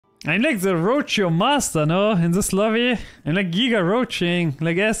I'm like the roachio master, no? In this lobby. I'm like giga roaching,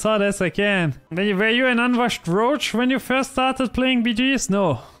 like as hard as I can. Were you an unwashed roach when you first started playing BGs?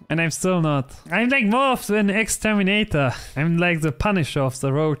 No. And I'm still not. I'm like more of an exterminator. I'm like the punisher of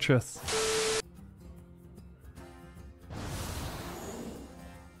the roaches.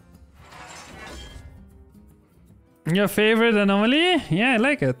 Your favorite anomaly? Yeah, I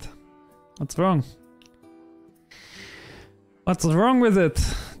like it. What's wrong? What's wrong with it?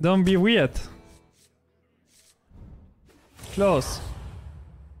 Don't be weird. Close.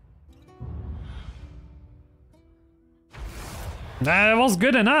 That was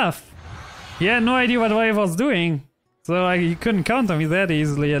good enough. He had no idea what I was doing. So he couldn't counter me that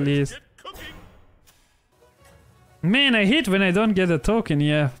easily at least. Man, I hate when I don't get a token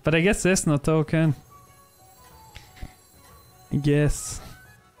here. But I guess there's no token. I guess.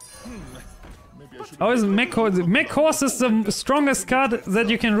 How is Mech Horse? Mech Horse is the strongest card that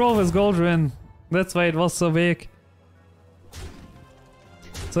you can roll with Goldrin. That's why it was so big.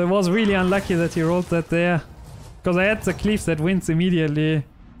 So it was really unlucky that he rolled that there. Because I had the cleaves that wins immediately.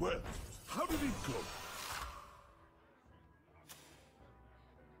 Well, how did it go?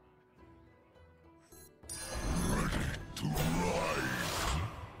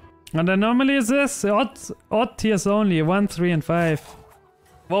 And Anomaly is this? Odd tiers only, 1, 3 and 5.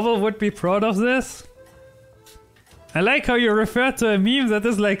 Wobble would be proud of this. I like how you refer to a meme that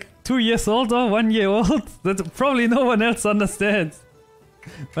is like 2 years old or 1 year old. That probably no one else understands.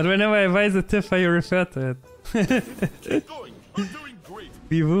 But whenever I buy the tip, I refer to it. Keep going. You're doing great.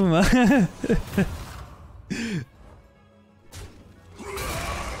 Be boomer.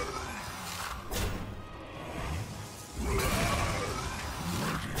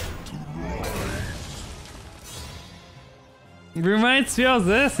 Reminds me of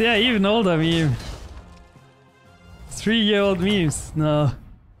this? Yeah, even older meme. 3-year-old memes. No.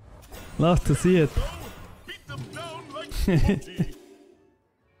 Love to see it. Beat them down like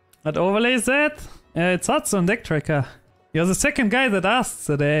What overlay is that? It's Hearthstone deck tracker. You're the second guy that asked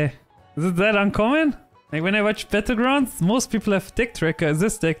today. Is it that uncommon? Like when I watch Battlegrounds, most people have deck tracker,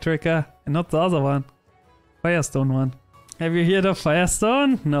 this deck tracker, and not the other one. Firestone one. Have you heard of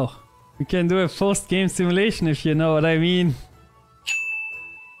Firestone? No. We can do a post-game simulation if you know what I mean.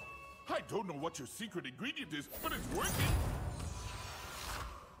 I don't know what your secret ingredient is, but it's working.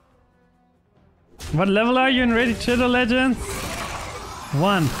 What level are you in Ready Shadow Legends?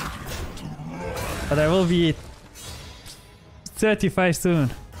 1. But I will be 35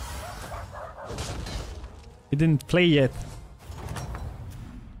 soon. You didn't play yet.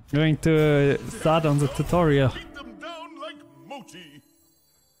 Going to start on the tutorial. Beat them down like mochi.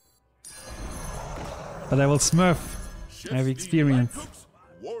 But I will smurf. I have experience.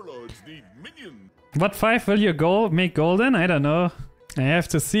 Warlords need minions. What 5 will you make golden? I don't know. I have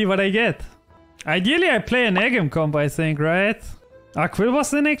to see what I get. Ideally I play an Aggem comp, I think, right? Are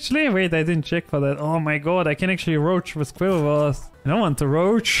Quillboss in actually? Wait, I didn't check for that. Oh my god, I can actually roach with Quillboss. I don't want to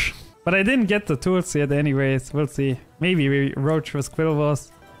roach. But I didn't get the tools yet anyways. We'll see. Maybe we roach with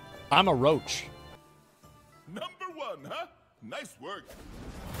Quillboss. I'm a roach. Number 1, huh? Nice work.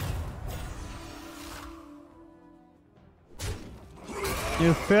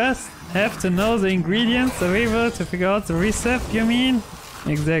 You first have to know the ingredients available to figure out the recipe, you mean?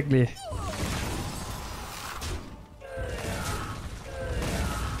 Exactly.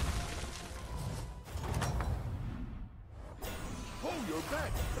 Oh, you're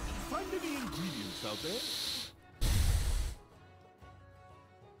back. Find any ingredients out there?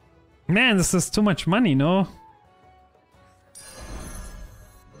 Man, this is too much money, no?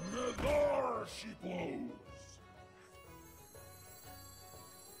 There she blows.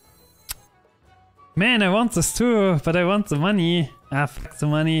 Man, I want this too, but I want the money. Ah, fuck the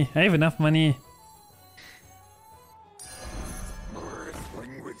money. I have enough money.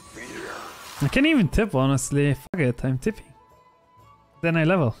 I can't even tip, honestly. Fuck it, I'm tipping. Then I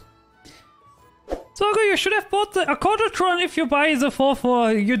level. Zorgo, you should have bought a Quartertron if you buy the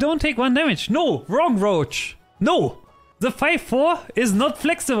 4-4. You don't take 1 damage. No, wrong roach. No, the 5-4 is not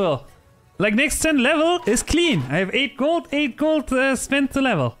flexible. Like next 10 level is clean. I have 8 gold spent to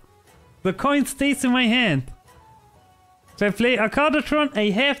level. The coin stays in my hand. If I play a Quartertron, I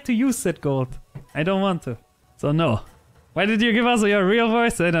have to use that gold. I don't want to. So no. Why did you give us your real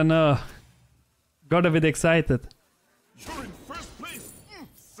voice? I don't know. Got a bit excited. You're in first place.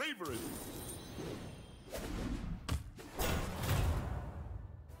 Savor it.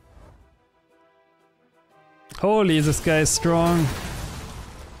 Holy, this guy is strong.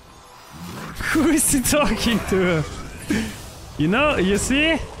 Who is he talking to? You know, you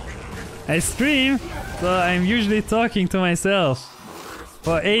see? I stream, so I'm usually talking to myself.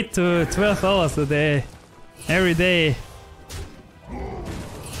 for 8 to 12 hours a day. Every day.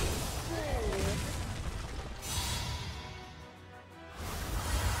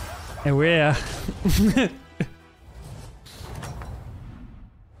 Aware. If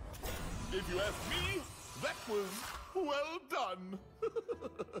you ask me, that was well done.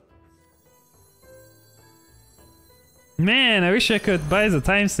 Man, I wish I could buy the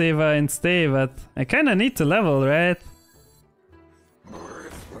time saver and stay, but I kinda need to level, right?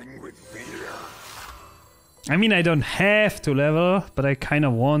 I mean, I don't have to level, but I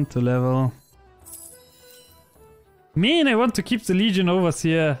kinda want to level. Man, I want to keep the Legion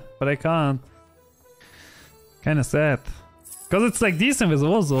Overseer, but I can't. Kinda sad. Cause it's like decent with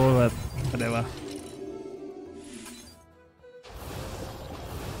also, but whatever.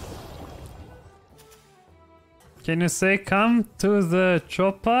 Can you say come to the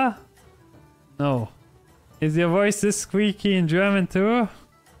chopper? No. Is your voice this squeaky in German too?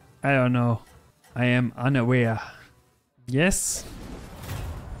 I don't know. I am unaware. Yes?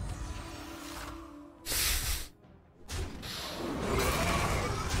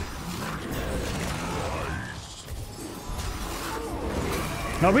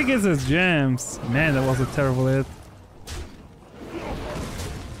 How big is his gems? Man, that was a terrible hit.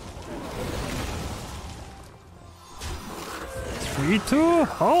 Three, two?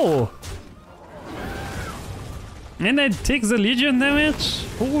 Oh! And I take the Legion damage?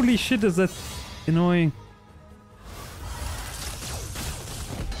 Holy shit, is that annoying.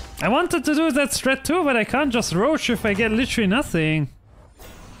 I wanted to do that strat too, but I can't just roach if I get literally nothing.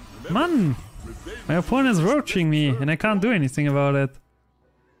 Man! My opponent's roaching me, and I can't do anything about it.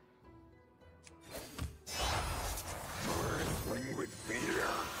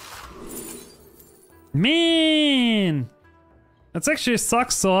 Man! That actually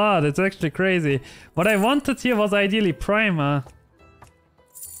sucks so hard, it's actually crazy. What I wanted here was ideally Primer.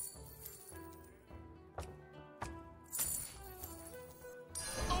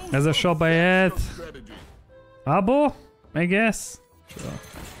 There's a shop I had. Abo? I guess. Sure.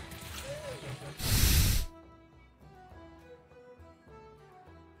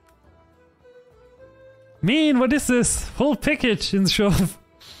 Man, what is this? Full package in the shop.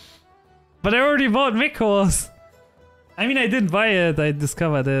 But I already bought Mikos. I mean, I didn't buy it, I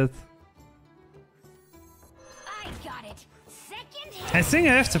discovered it. I got it. Second hit. I think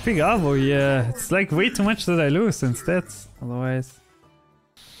I have to pick Abo here. It's like way too much that I lose instead. Otherwise.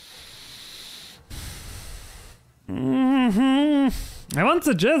 I want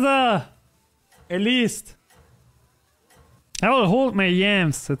the Jezza! At least. I will hold my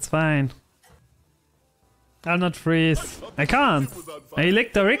yams, it's fine. I'll not freeze. I can't. I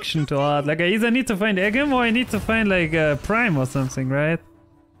elect direction too hard. Like I either need to find Aggem or I need to find like Prime or something, right?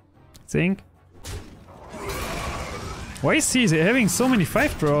 I think. Why is he having so many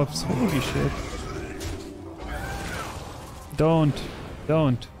 5 drops? Holy shit. Don't.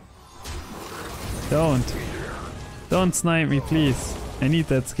 Don't. Don't. Don't snipe me, please. I need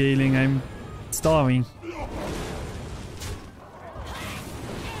that scaling. I'm starving.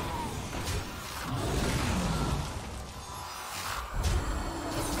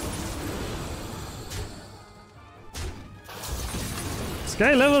 This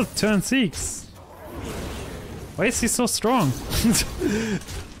guy leveled turn 6. Why is he so strong?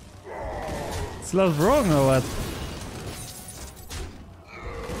 It's not wrong or what?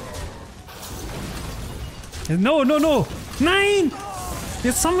 No, no, no! Nein!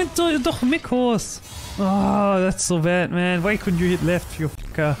 Jetzt sammelt doch Mikros! Oh, that's so bad, man. Why couldn't you hit left, you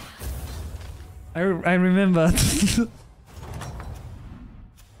fucker? I remembered.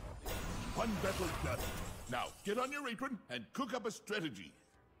 One battle done. Now get on your apron and cook up a strategy.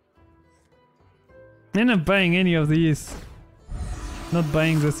 I'm not buying any of these. Not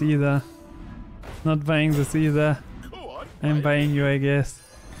buying this either. Not buying this either. Go on. I'm buying you, I guess.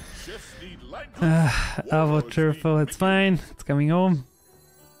 Chefs need line cooks, Avo warlords need Triple, it's wicked. fine. It's coming home.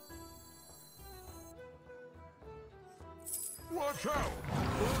 Watch out!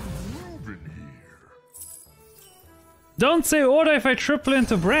 We're moving here. Don't say order if I triple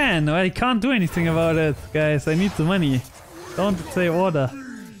into Bran. I can't do anything about it, guys. I need the money. Don't say order.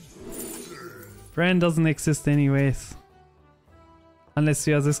 Bran doesn't exist anyways. Unless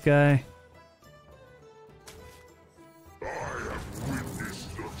you're this guy. I have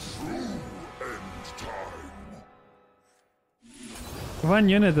witnessed the true end time. 1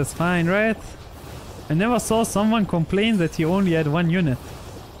 unit is fine, right? I never saw someone complain that he only had 1 unit.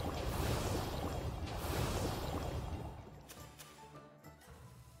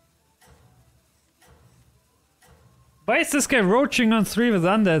 Why is this guy roaching on 3 with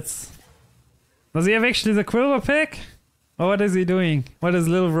undeads? Does he have actually the Quiver pack? Oh, what is he doing? What is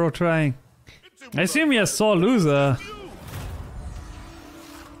Little Bro trying? I assume he has sore loser.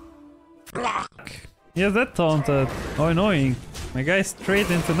 He has that taunted. How annoying. My guy straight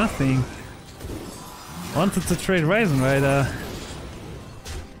into nothing. Wanted to trade Ryzen Rider.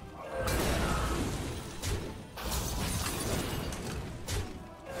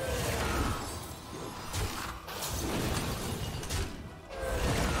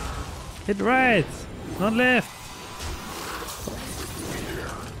 Hit right, not left.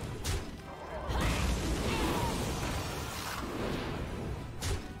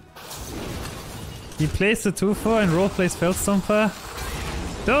 He plays the 2-4 and roleplays Feldstomper.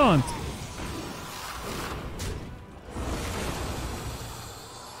 Don't!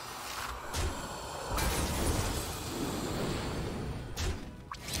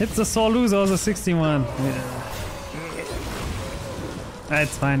 Hits the sore loser or the 61. Yeah.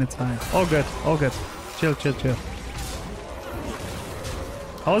 It's fine, it's fine. All good, all good. Chill, chill, chill.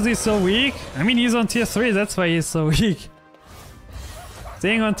 How is he so weak? I mean, he's on tier 3, that's why he's so weak.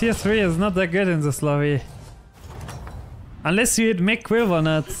 Staying on tier 3 is not that good in this lobby. Unless you hit Mick Quiver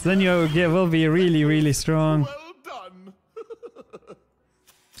nuts, then you will be really, really strong. Well done.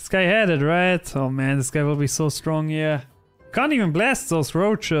 This guy had it, right? Oh man, this guy will be so strong here. Can't even blast those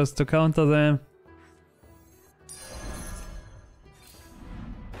roaches to counter them.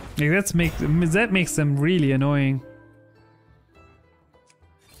 Like that makes them really annoying.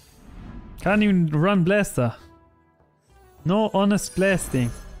 Can't even run blaster. No honest blasting.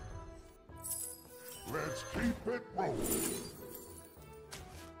 Let's keep it rolling.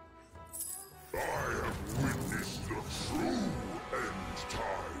 I have witnessed the true end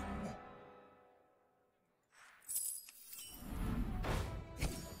time.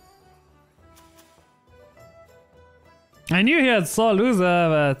 I knew he had sore loser,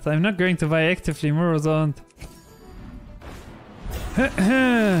 but I'm not going to buy actively Morozond.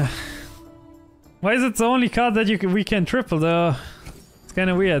 Why is it the only card that we can triple though? It's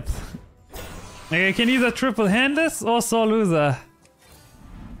kinda weird. Like I can either triple Handless or sore loser.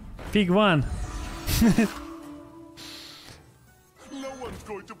 Pick one. No one's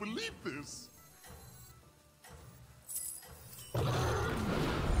going to believe this.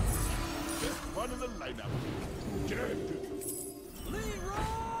 Just one in the lineup. Dead.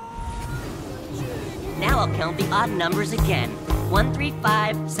 Now I'll count the odd numbers again. 1, 3,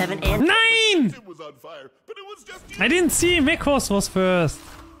 5, 7, and 9! It was on fire, but it was just you. I didn't see Mekos was first.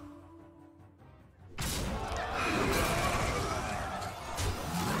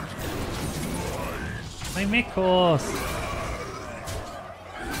 My Mekos.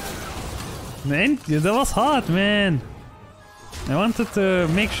 Man, that was hard, man. I wanted to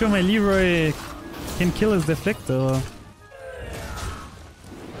make sure my Leroy can kill his deflector.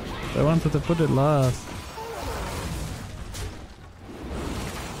 I wanted to put it last.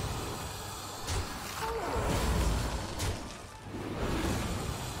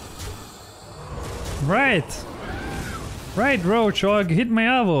 Right! Right, Roach, or hit my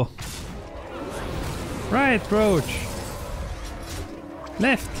elbow. Right, Roach.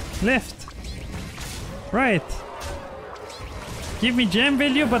 Left, left. Right. Give me jam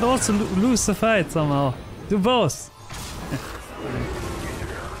value, but also lose the fight somehow. Do both.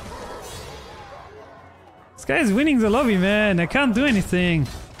 This guy is winning the lobby, man. I can't do anything.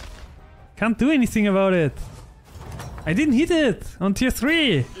 Can't do anything about it. I didn't hit it on tier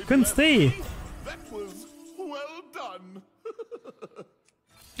 3. Couldn't stay. That was well done.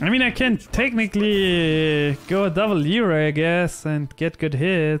 I mean, I can technically go a double Leroy, I guess, and get good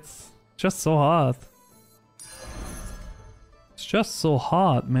hits. Just so hard. It's just so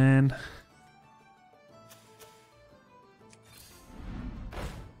hard, man.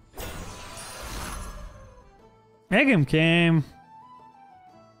 Aggem came.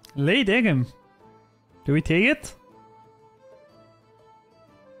 Late Aggem. Do we take it?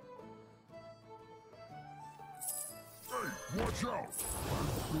 Hey, watch out.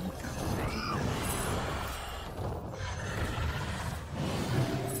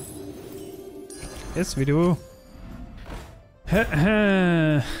 Yes, we do.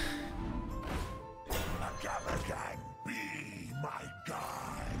 Aggem Be my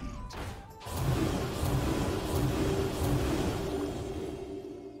guide.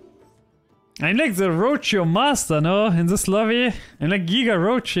 I'm like the Roachio master, no? In this lobby. I'm like giga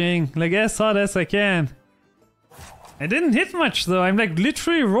roaching, like as hard as I can. I didn't hit much though, I'm like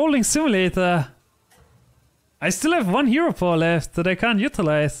literally rolling simulator. I still have one hero power left that I can't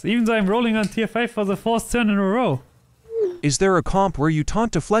utilize, even though I'm rolling on tier 5 for the 4th turn in a row. Is there a comp where you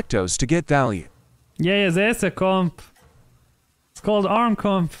taunt deflectos to get value? Yeah, there's a comp. It's called ARM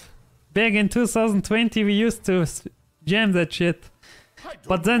comp. Back in 2020 we used to jam that shit.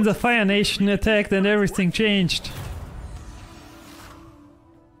 But then the Fire Nation attacked and everything changed.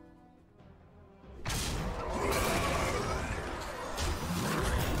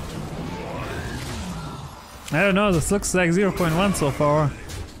 I don't know, this looks like 0.1 so far.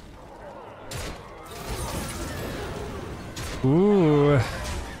 Ooh.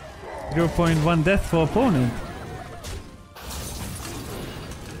 0.1 death for opponent.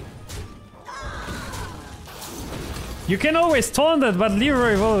 You can always taunt it, but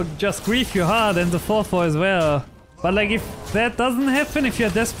Leroy will just grief you hard and the 4-4 as well. But like if that doesn't happen, if you're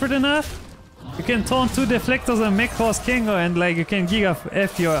desperate enough, you can taunt 2 deflectors and Mech Force Kango and like you can Giga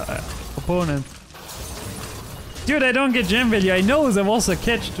F your opponent. Dude, I don't get gem value. I know there was a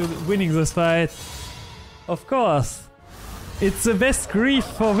catch to winning this fight. Of course. It's the best grief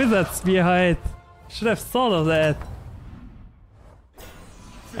for wizards behind. Should have thought of that.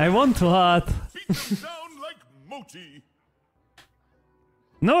 I won too hard. Down like Moti.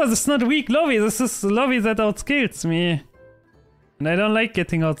 No, this is not weak lobby. This is the lobby that outscales me. And I don't like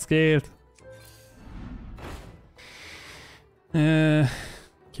getting outscaled.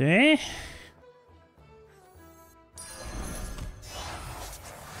 Okay.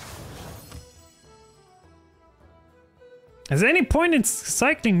 Is there any point in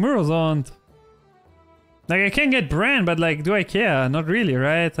cycling mirrors on? Like I can get Bran, but like do I care? Not really,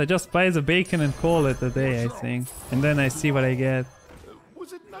 right? I just buy the bacon and call it a day, I think. And then I see what I get.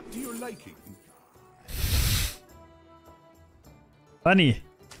 Was it not to your liking? Funny,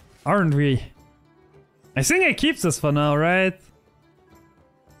 aren't we? I think I keep this for now, right?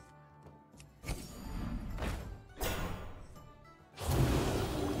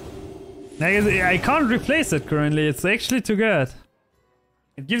 I can't replace it currently, it's actually too good.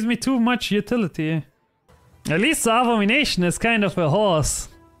 It gives me too much utility. At least the abomination is kind of a horse.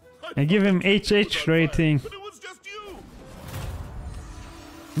 I give him HH rating. But it was just you.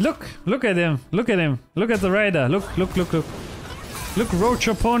 Look at him, look at him, look at the rider, look. Look, Roach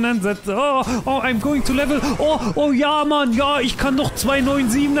Opponent, that, oh, I'm going to level, oh ja Mann, ja, ich kann noch 2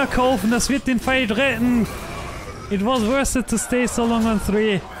 9/7er kaufen, das wird den Fight retten. It was worth it to stay so long on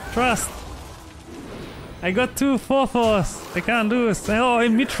 3, trust. I got 2 4/4s. I can't lose. Oh,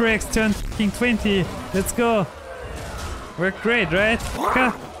 in Mitrex turned King 20. Let's go. Worked great, right?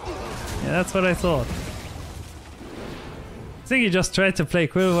 Yeah, that's what I thought. I think he just tried to play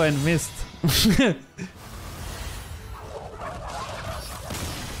Quiver and missed.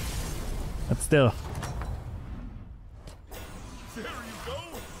 But still. There you go.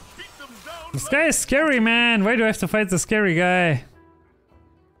 Beat them down. This guy is scary, man. Why do I have to fight the scary guy?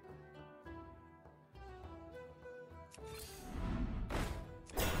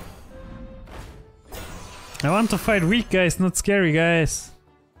 I want to fight weak guys, not scary guys.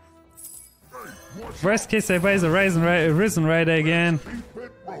 Worst case, I buy the Risen Rider again.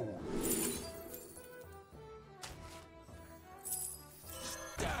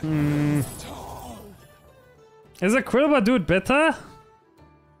 Is a Quilver dude better?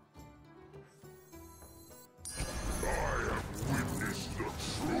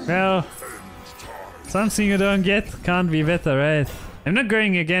 Well, something you don't get can't be better, right? I'm not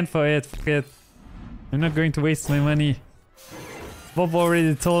going again for it, forget. I'm not going to waste my money. Bob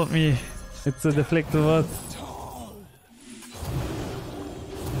already told me it's a deflector bot.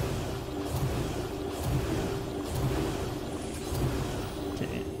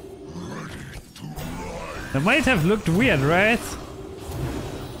 Okay. That might have looked weird, right?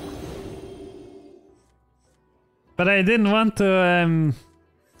 But I didn't want to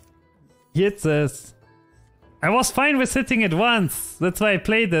hit this. I was fine with hitting it once, that's why I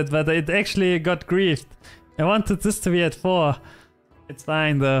played it, but it actually got griefed. I wanted this to be at 4. It's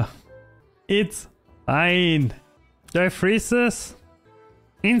fine though. It's fine. Do I freeze this?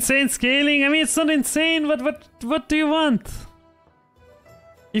 Insane scaling? I mean, it's not insane, but what do you want?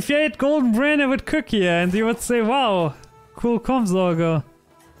 If you had Golden Brain, I would cook here and you would say, wow, cool comp Zorgo.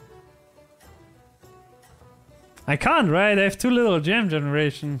 I can't, right? I have too little gem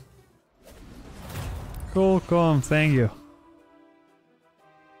generation. Cool, calm, thank you.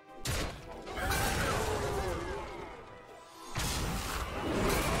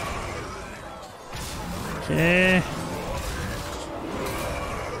 Okay.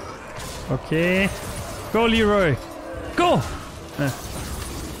 Okay. Go, Leroy! Go!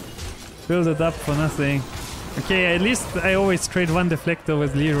 Build it up for nothing. Okay, at least I always trade 1 deflector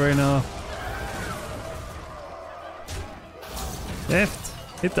with Leroy now. Left.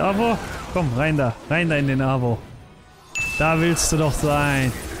 Hit Abo. Komm, rein da in den Abo. Da willst du doch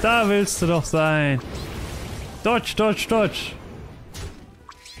sein. Da willst du doch sein. Dodge, dodge, dodge.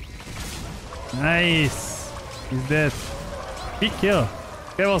 Nice. He's dead. Big kill.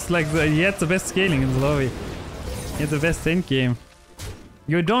 That was like he had the best scaling in the lobby. He had the best end game.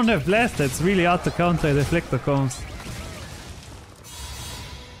 You don't have blast, it's really hard to counter deflector combs.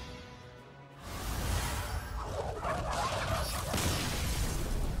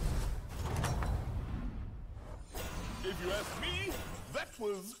 If you ask me, that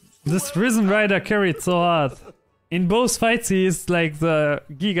was... This Risen Rider carried so hard. In both fights he is like the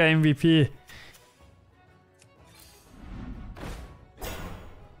Giga MVP.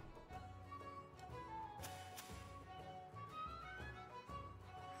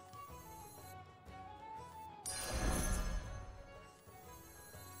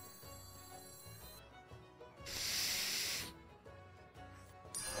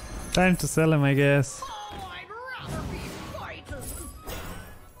 Time to sell him, I guess. Oh, I'd rather be fighting.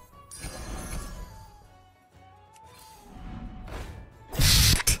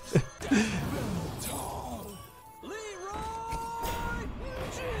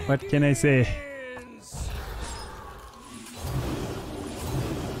 What can I say?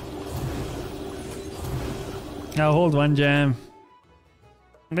 I'll hold one jam.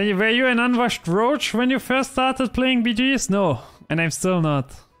 Were you an unwashed roach when you first started playing BGs? No, and I'm still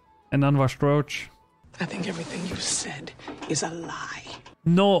not an unwashed roach. I think everything you said is a lie.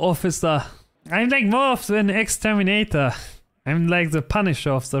 No, officer. I'm like more of an exterminator. I'm like the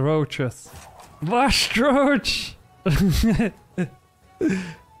punisher of the roaches. Washed roach! Is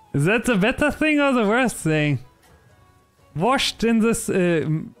that the better thing or the worst thing? Washed in this...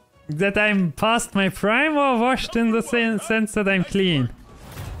 that I'm past my prime, or washed in the sense that I'm clean?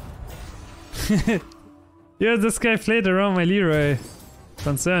 Yeah, this guy played around my Leroy.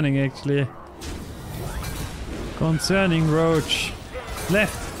 Concerning, actually. Concerning roach.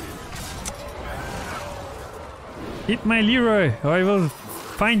 Left. Hit my Leroy, or I will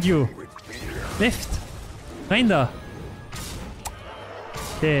find you. Left. Finder.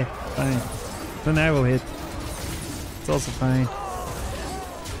 Okay, fine. Then I will hit. It's also fine.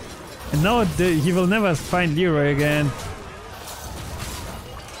 And now he will never find Leroy again.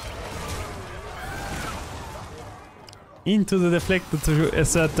 Into the deflector to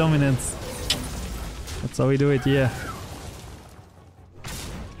assert dominance. That's how we do it here.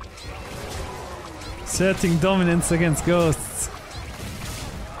 Asserting dominance against ghosts.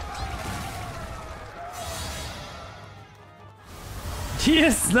 He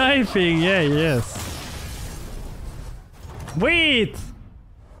is sniping! Yeah, yes. Wait!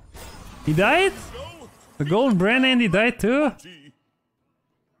 He died? The golden brand and he died too?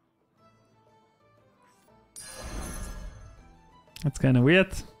 That's kinda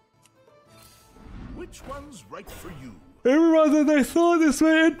weird. Which one's right for you? Everyone that I saw this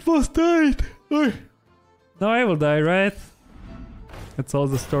way almost died! Now I will die, right? That's how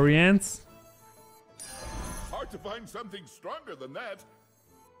the story ends. Hard to find something stronger than that.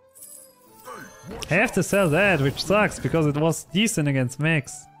 I have to sell that, which sucks because it was decent against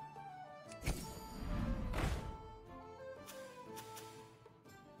Max.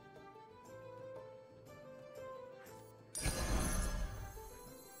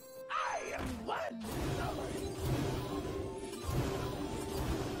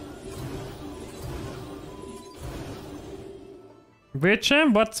 Weird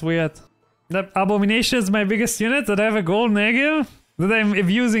champ? What's weird? That abomination is my biggest unit, that I have a golden Aggem? That I'm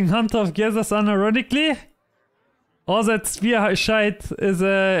abusing Hunter of Gathers unironically? Or that Spear Shite is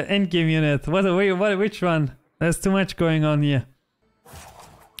a endgame unit? Which one? There's too much going on here.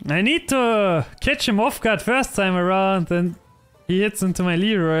 I need to catch him off guard first time around and he hits into my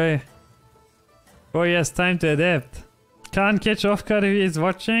Leroy. Oh, he has time to adapt. Can't catch off guard if he's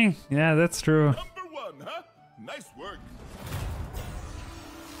watching? Yeah, that's true. Number one, huh? Nice work.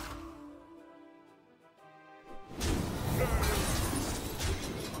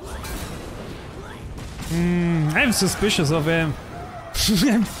 I'm suspicious of him.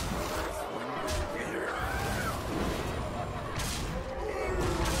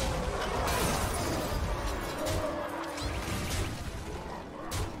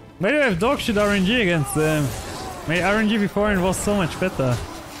 Why do I have dog shit RNG against them? My RNG before it was so much better.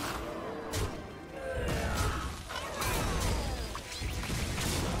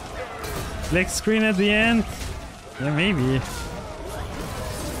 Black screen at the end? Yeah, maybe.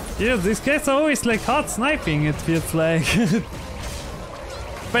 Yeah, these guys are always like hard sniping, it feels like.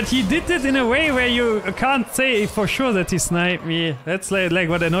 But he did it in a way where you can't say for sure that he sniped me. That's like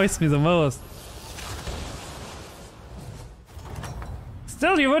what annoys me the most.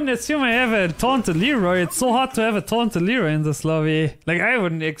 Still, you wouldn't assume I have a taunted Leroy. It's so hard to have a taunted Leroy in this lobby. Like, I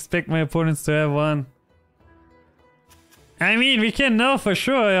wouldn't expect my opponents to have one. I mean, we can know for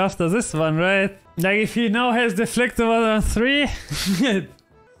sure after this one, right? Like if he now has deflector on 3.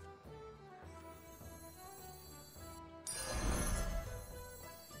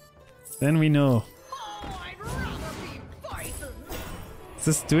 Then we know. Oh, I'd rather be poisoned. Is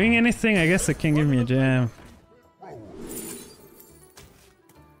this doing anything? I guess it can give me a jam.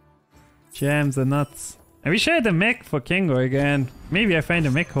 Jams are nuts. I wish I had a mech for Kengo again. Maybe I find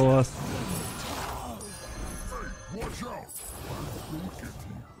a mech horse.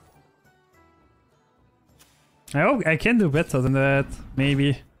 I hope I can do better than that.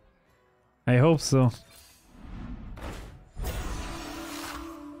 Maybe. I hope so.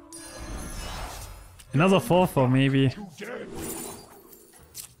 Another 4-4 maybe.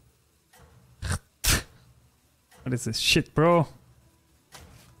 What is this shit, bro?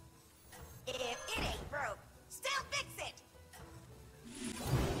 If it ain't broke, still fix it.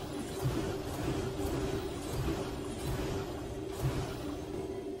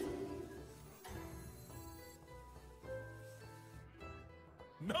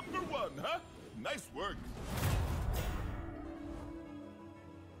 Number 1, huh? Nice work.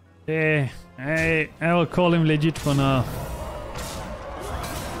 Yeah, I will call him legit for now.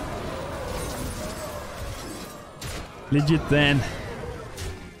 Legit then.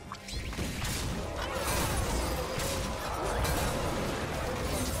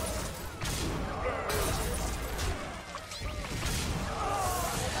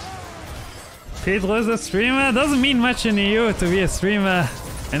 Pedro's a streamer? Doesn't mean much in EU to be a streamer.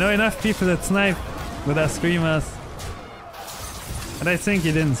 I know enough people that snipe with our streamers. But I think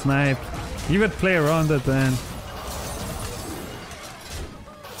he didn't snipe. He would play around it then.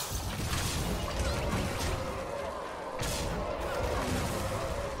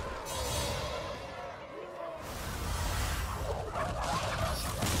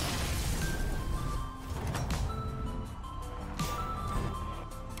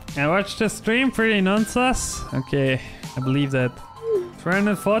 I watched the stream, pretty nonsense. Okay, I believe that.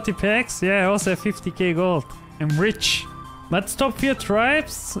 340 packs? Yeah, I also have 50k gold. I'm rich. Let's top tier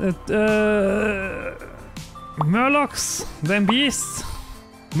tribes. Murlocs, then beasts.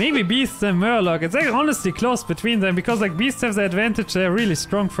 Maybe beasts and Murloc. It's like honestly close between them because like beasts have the advantage they're really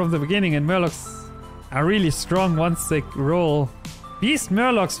strong from the beginning and Murlocs are really strong once they roll. Beast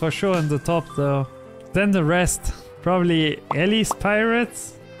Murlocs for sure in the top though. Then the rest. Probably Ellie's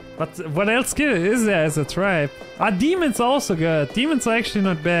pirates. But what else is there as a tribe? Demons are also good. Demons are actually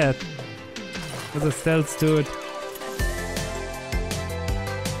not bad. With a stealth dude.